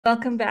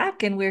Welcome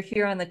back, and we're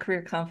here on the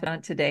Career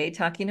Confidant today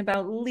talking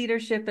about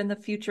leadership and the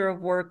future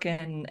of work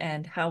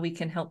and how we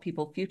can help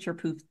people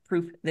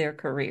future-proof their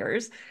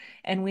careers.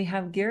 And we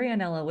have Gary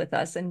Anello with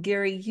us. And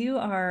Gary, you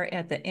are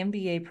at the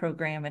MBA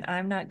program, and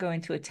I'm not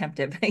going to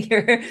attempt it, but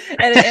you're at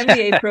an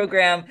MBA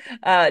program.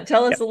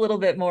 Tell us Yep. a little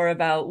bit more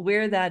about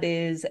where that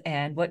is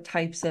and what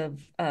types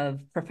of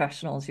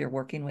professionals you're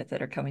working with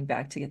that are coming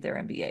back to get their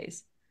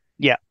MBAs.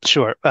 Yeah,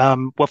 sure.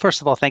 Well,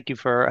 first of all, thank you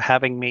for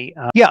having me.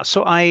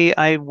 So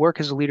I work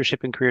as a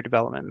leadership and career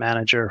development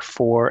manager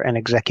for an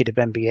executive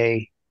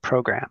MBA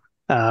program.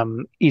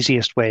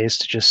 Easiest way is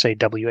to just say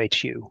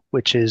WHU,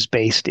 which is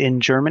based in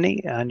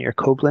Germany, near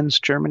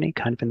Koblenz, Germany,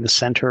 kind of in the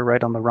center,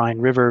 right on the Rhine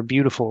River.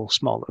 Beautiful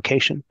small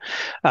location.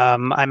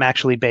 I'm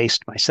actually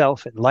based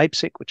myself in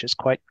Leipzig, which is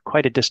quite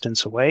a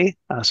distance away.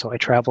 So I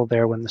travel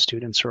there when the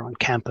students are on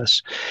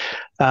campus.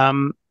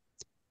 Um,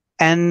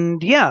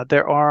 And yeah,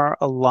 there are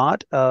a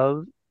lot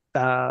of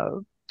uh,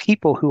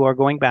 people who are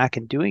going back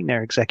and doing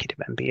their executive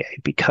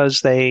MBA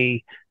because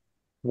they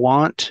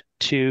want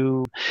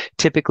to.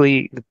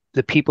 Typically,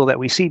 the people that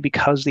we see,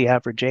 because the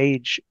average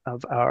age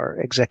of our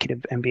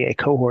executive MBA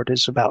cohort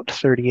is about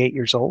 38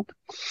 years old.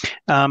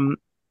 Um,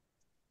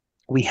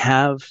 we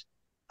have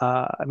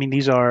I mean,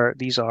 these are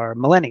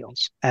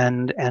millennials,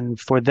 and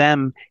for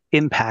them,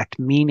 impact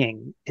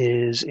meaning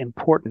is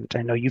important.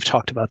 I know you've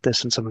talked about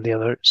this in some of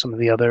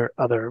the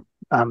other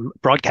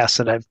broadcasts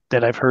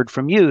that I've heard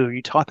from you.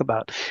 You talk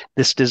about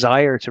this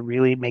desire to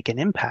really make an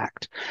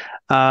impact,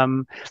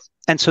 um,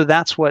 and so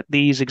that's what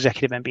these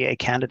executive MBA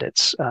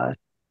candidates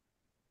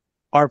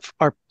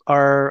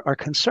are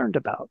concerned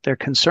about. They're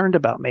concerned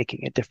about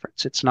making a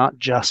difference. It's not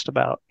just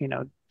about,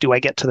 do I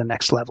get to the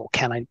next level?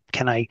 Can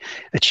I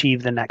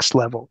achieve the next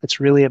level? It's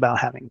really about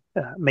having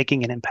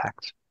making an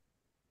impact.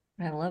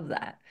 I love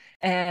that.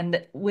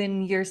 And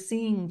when you're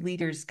seeing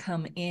leaders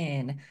come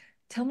in,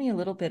 tell me a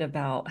little bit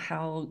about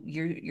how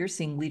you're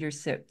seeing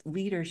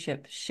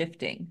leadership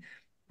shifting.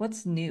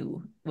 What's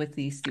new with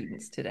these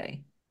students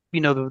today?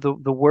 The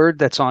word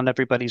that's on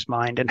everybody's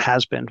mind and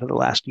has been for the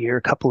last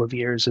year, couple of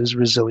years, is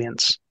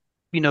resilience.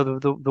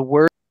 The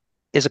word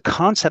is a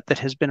concept that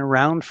has been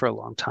around for a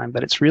long time,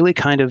 but it's really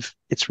kind of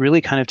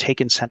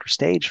taken center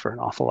stage for an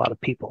awful lot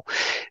of people.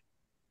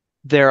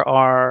 There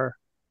are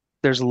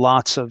there's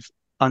lots of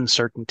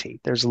uncertainty.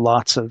 There's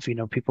lots of,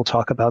 people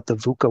talk about the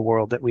VUCA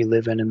world that we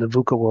live in and the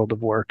VUCA world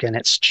of work, and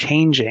it's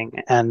changing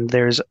and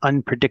there's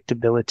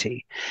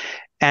unpredictability.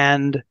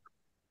 And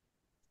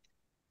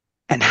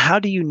and how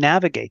do you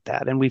navigate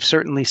that? And we've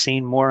certainly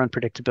seen more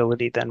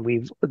unpredictability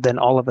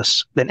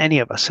than any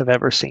of us have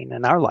ever seen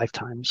in our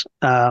lifetimes.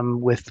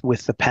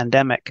 With the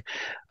pandemic,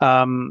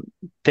 um,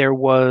 there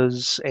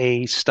was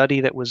a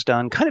study that was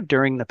done kind of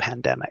during the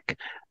pandemic,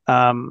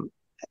 um,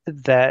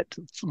 that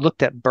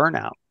looked at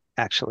burnout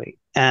actually,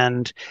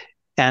 and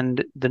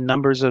the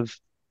numbers of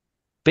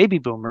baby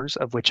boomers,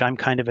 of which I'm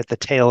kind of at the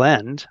tail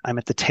end. I'm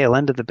at the tail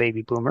end of the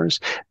baby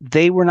boomers.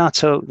 They've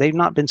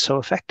not been so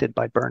affected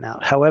by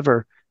burnout.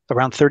 However,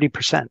 around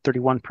 30%,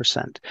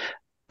 31%.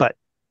 But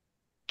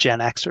Gen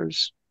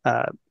Xers,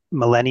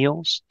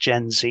 millennials,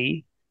 Gen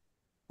Z,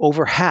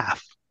 over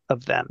half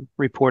of them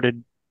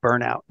reported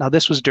burnout. Now,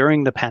 this was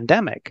during the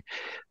pandemic,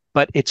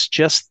 but it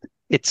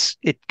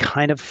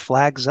kind of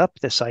flags up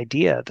this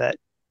idea that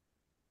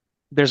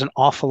there's an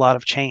awful lot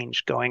of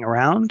change going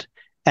around,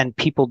 and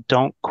people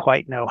don't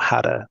quite know how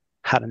to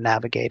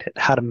navigate it,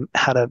 how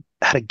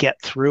to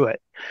get through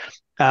it.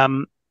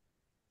 Um,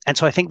 and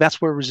so I think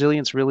that's where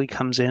resilience really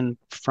comes in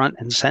front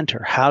and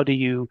center. How do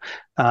you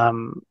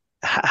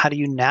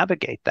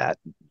navigate that?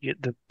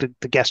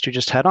 The guest you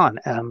just had on,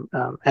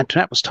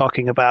 Antoinette, was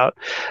talking about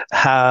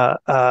how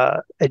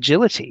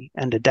agility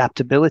and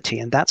adaptability,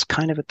 and that's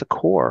kind of at the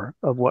core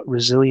of what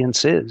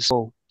resilience is.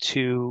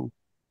 To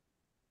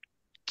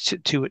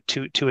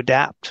to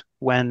adapt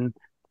when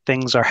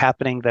things are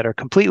happening that are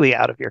completely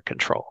out of your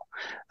control.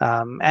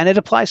 And it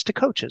applies to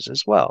coaches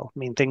as well. I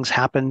mean, things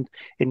happen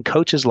in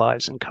coaches'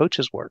 lives and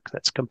coaches' work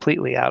that's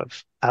completely out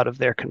of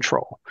their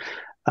control.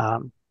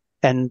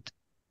 And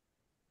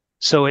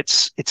so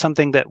it's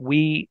something that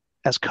we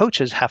as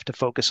coaches have to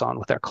focus on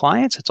with our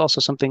clients. It's also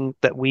something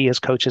that we as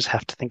coaches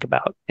have to think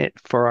about it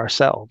for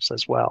ourselves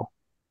as well.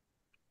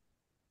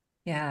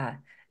 Yeah.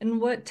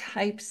 And what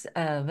types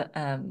of,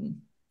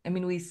 I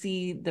mean, we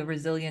see the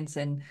resilience,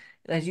 and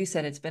as you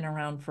said, it's been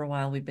around for a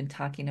while. We've been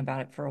talking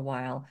about it for a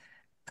while.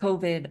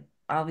 COVID,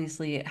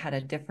 obviously, it had a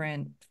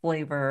different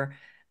flavor.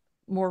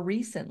 More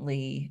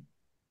recently,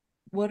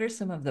 what are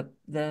some of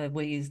the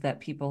ways that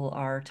people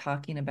are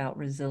talking about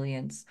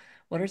resilience?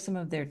 What are some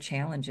of their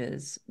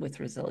challenges with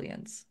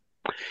resilience?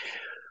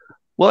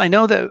 Well, I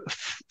know that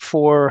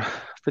for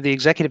the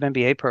executive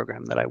MBA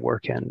program that I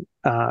work in,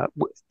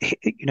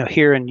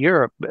 here in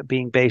Europe,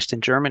 being based in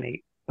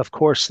Germany, of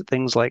course,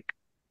 things like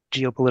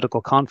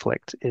geopolitical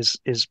conflict is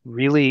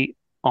really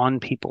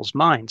on people's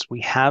minds. We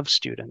have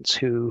students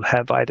who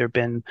have either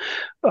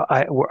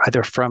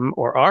from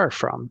or are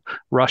from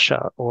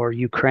Russia or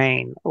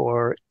Ukraine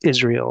or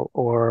Israel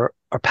or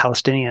are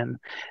Palestinian,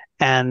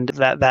 and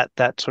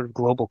that sort of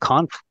global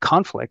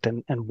conflict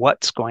and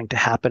what's going to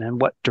happen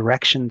and what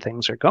direction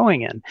things are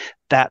going in,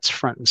 that's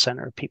front and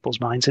center of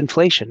people's minds.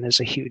 Inflation is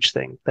a huge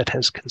thing that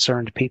has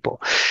concerned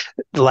people.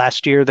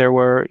 Last year there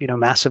were,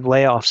 massive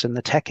layoffs in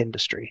the tech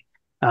industry.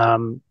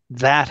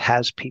 That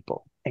has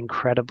people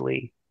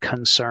incredibly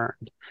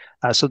concerned.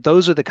 So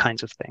those are the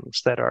kinds of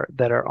things that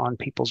are on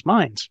people's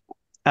minds.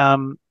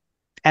 Um,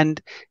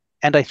 and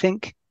and I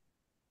think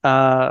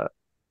uh,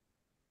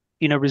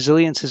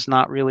 resilience is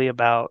not really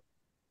about,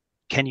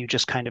 can you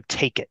just kind of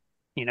take it?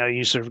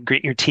 You sort of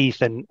grit your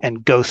teeth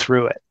and go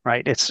through it,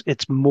 right?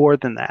 It's more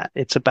than that.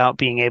 It's about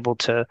being able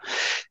to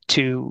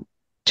to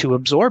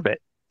absorb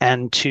it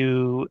and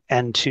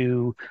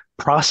to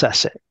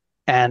process it,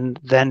 and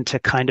then to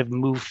kind of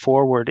move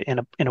forward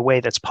in a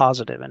way that's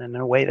positive and in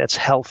a way that's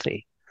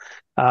healthy.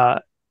 Uh,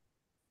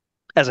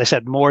 as I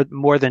said,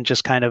 more than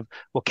just kind of,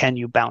 well, can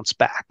you bounce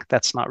back?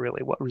 That's not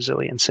really what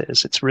resilience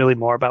is. It's really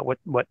more about what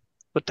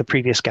the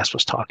previous guest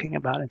was talking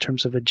about in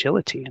terms of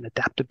agility and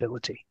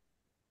adaptability.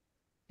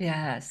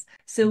 Yes.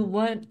 So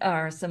what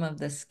are some of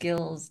the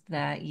skills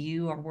that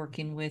you are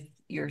working with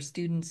your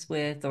students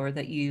with, or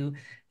that you,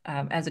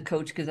 as a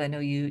coach, because I know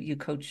you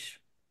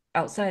coach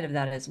outside of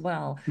that as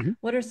well, Mhm.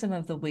 what are some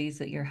of the ways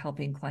that you're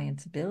helping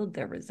clients build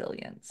their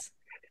resilience?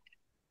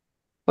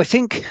 I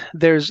think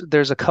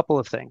there's a couple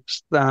of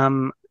things.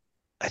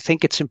 I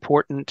think it's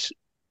important.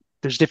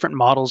 There's different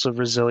models of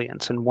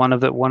resilience, and one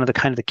of the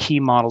kind of the key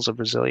models of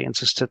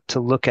resilience is to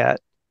look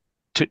at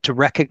to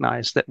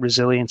recognize that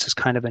resilience is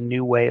kind of a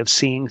new way of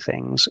seeing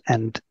things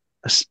and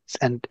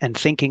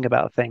thinking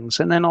about things,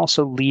 and then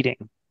also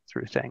leading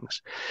through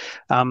things.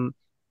 Um,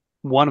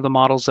 One of the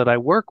models that I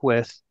work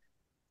with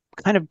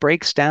kind of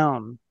breaks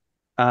down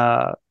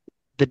uh,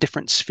 the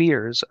different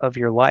spheres of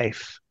your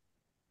life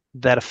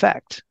that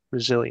affect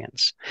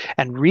resilience,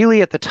 and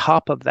really at the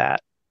top of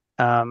that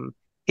um,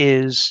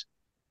 is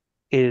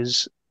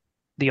is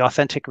the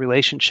authentic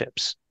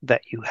relationships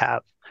that you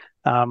have.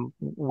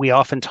 We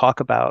often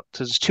talk about,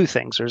 there's two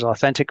things, there's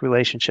authentic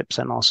relationships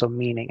and also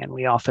meaning. And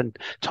we often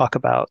talk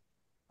about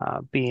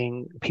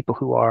being people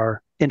who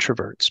are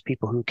introverts,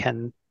 people who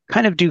can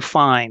kind of do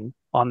fine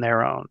on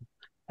their own.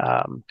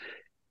 Um,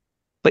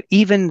 but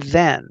even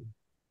then,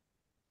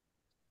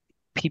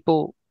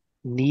 people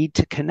need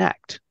to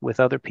connect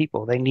with other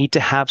people. They need to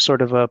have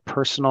sort of a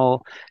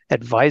personal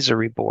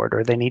advisory board,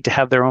 or they need to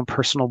have their own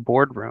personal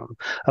boardroom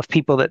of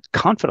people, that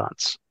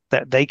confidants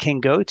that they can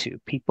go to,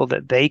 people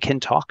that they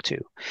can talk to.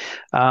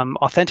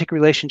 Authentic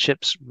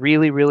relationships,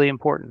 really, really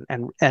important,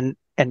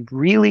 and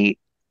really,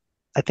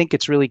 I think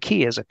it's really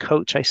key. As a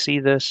coach, I see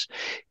this.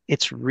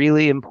 It's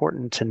really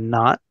important to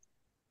not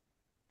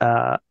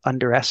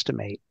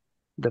underestimate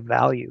the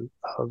value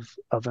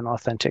of an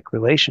authentic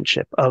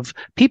relationship, of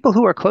people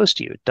who are close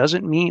to you. It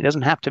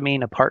doesn't have to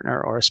mean a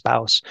partner or a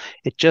spouse.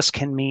 It just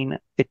can mean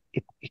it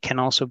can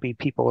also be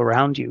people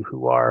around you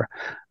who are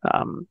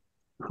um,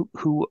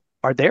 who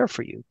are there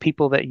for you,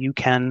 people that you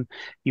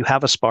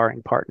have a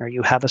sparring partner,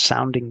 you have a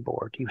sounding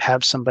board, you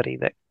have somebody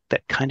that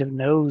kind of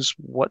knows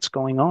what's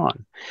going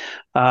on.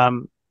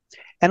 Um,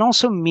 and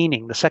also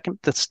meaning, that's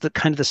the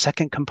kind of the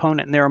second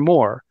component, and there are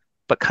more,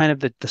 but kind of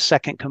the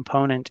second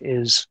component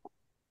is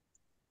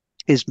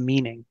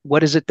meaning.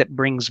 What is it that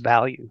brings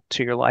value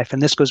to your life?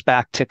 And this goes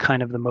back to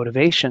kind of the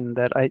motivation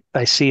that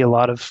I see a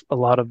lot of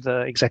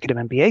the executive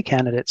MBA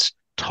candidates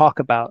talk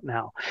about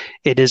now.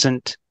 It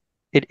isn't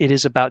it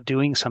is about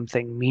doing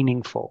something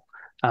meaningful.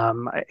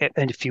 And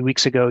a few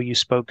weeks ago, you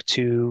spoke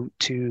to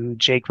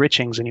Jake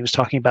Richings, and he was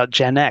talking about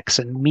Gen X,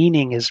 and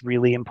meaning is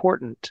really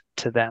important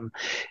to them.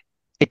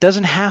 It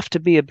doesn't have to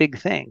be a big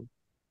thing,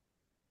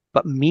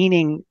 but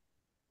meaning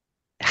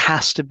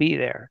has to be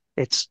there.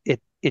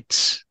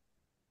 It's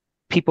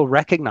people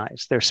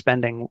recognize they're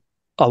spending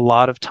a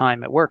lot of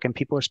time at work, and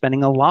people are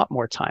spending a lot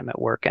more time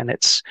at work, and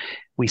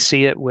we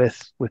see it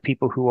with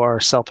people who are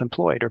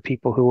self-employed or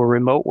people who are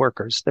remote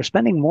workers. They're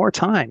spending more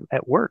time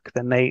at work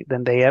than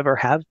they ever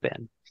have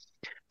been.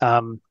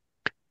 Um,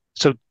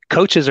 so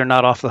coaches are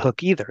not off the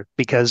hook either,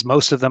 because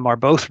most of them are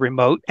both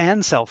remote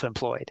and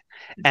self-employed,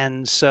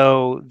 and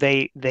so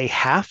they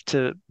have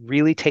to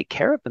really take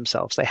care of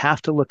themselves. They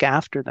have to look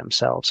after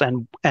themselves,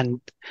 and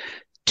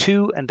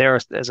two, and there are,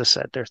 as I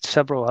said, there's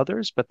several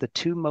others, but the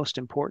two most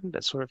important,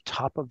 that sort of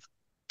top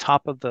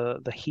of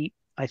the heap,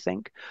 I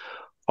think,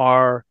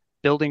 are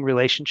building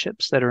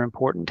relationships that are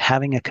important,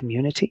 having a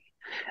community,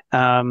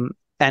 and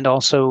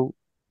also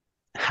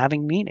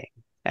having meaning.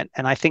 And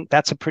I think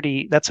that's a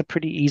pretty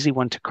easy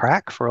one to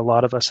crack for a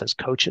lot of us as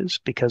coaches,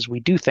 because we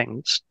do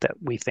things that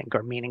we think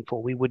are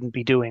meaningful. We wouldn't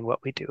be doing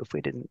what we do if we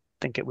didn't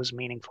think it was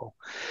meaningful.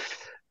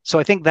 So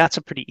I think that's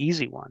a pretty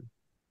easy one.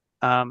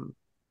 Um,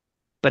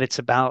 but it's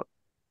about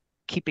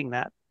keeping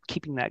that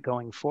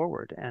going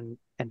forward, and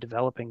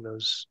developing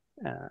those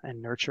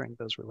and nurturing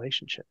those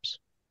relationships.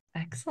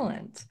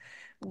 Excellent.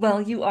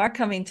 Well, you are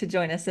coming to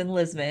join us in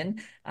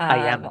Lisbon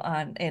I am.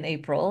 on in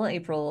April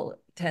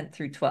 10th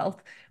through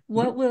 12th.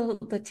 Mhm. What will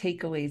the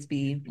takeaways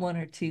be, one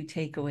or two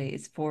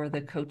takeaways for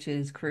the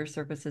coaches, career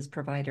services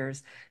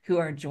providers who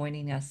are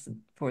joining us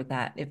for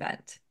that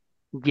event?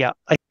 Yeah,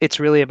 it's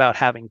really about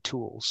having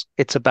tools.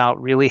 It's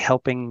about really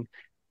helping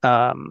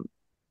um,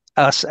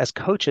 us as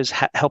coaches,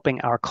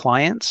 helping our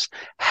clients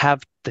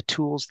have the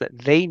tools that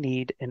they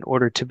need in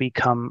order to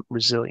become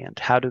resilient.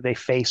 How do they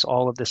face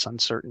all of this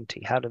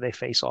uncertainty? How do they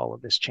face all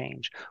of this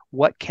change?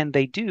 What can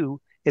they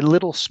do in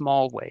little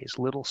small ways,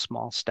 little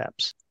small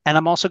steps? And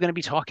I'm also going to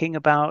be talking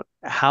about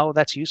how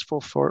that's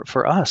useful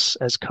for us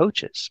as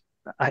coaches.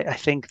 I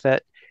think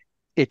that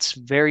it's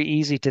very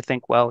easy to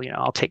think, well,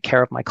 I'll take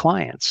care of my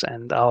clients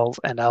and I'll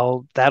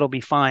that'll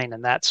be fine,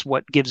 and that's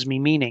what gives me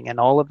meaning, and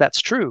all of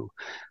that's true.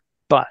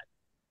 But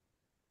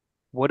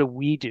what do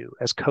we do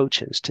as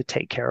coaches to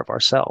take care of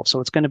ourselves? So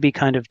it's going to be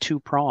kind of two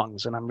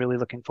prongs, and I'm really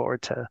looking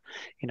forward to,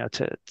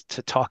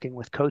 to talking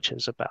with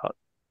coaches about,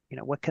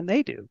 what can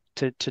they do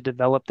to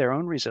develop their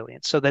own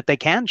resilience so that they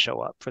can show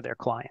up for their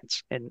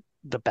clients in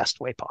the best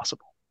way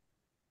possible.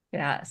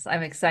 Yes,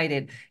 I'm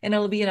excited. And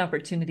it'll be an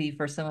opportunity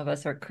for some of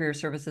us, our career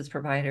services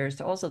providers,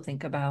 to also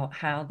think about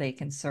how they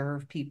can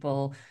serve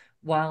people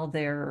while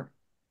they're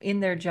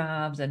in their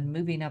jobs and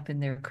moving up in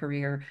their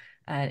career,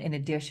 in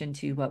addition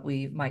to what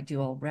we might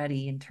do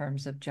already in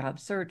terms of job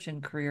search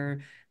and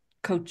career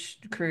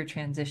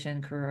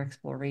transition, career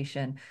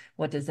exploration.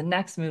 What does the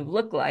next move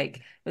look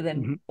like? But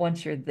then Mm-hmm.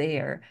 once you're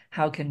there,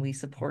 how can we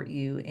support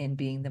you in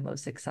being the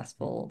most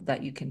successful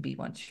that you can be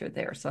once you're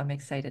there? So I'm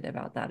excited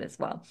about that as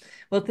well.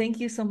 Well, thank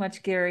you so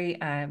much,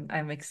 Gary.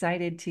 I'm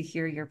excited to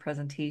hear your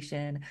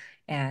presentation,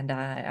 and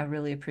I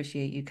really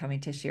appreciate you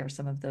coming to share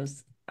some of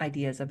those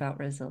ideas about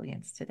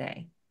resilience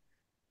today.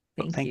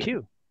 Well, Thank thank you.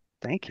 you.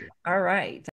 Thank you. All right.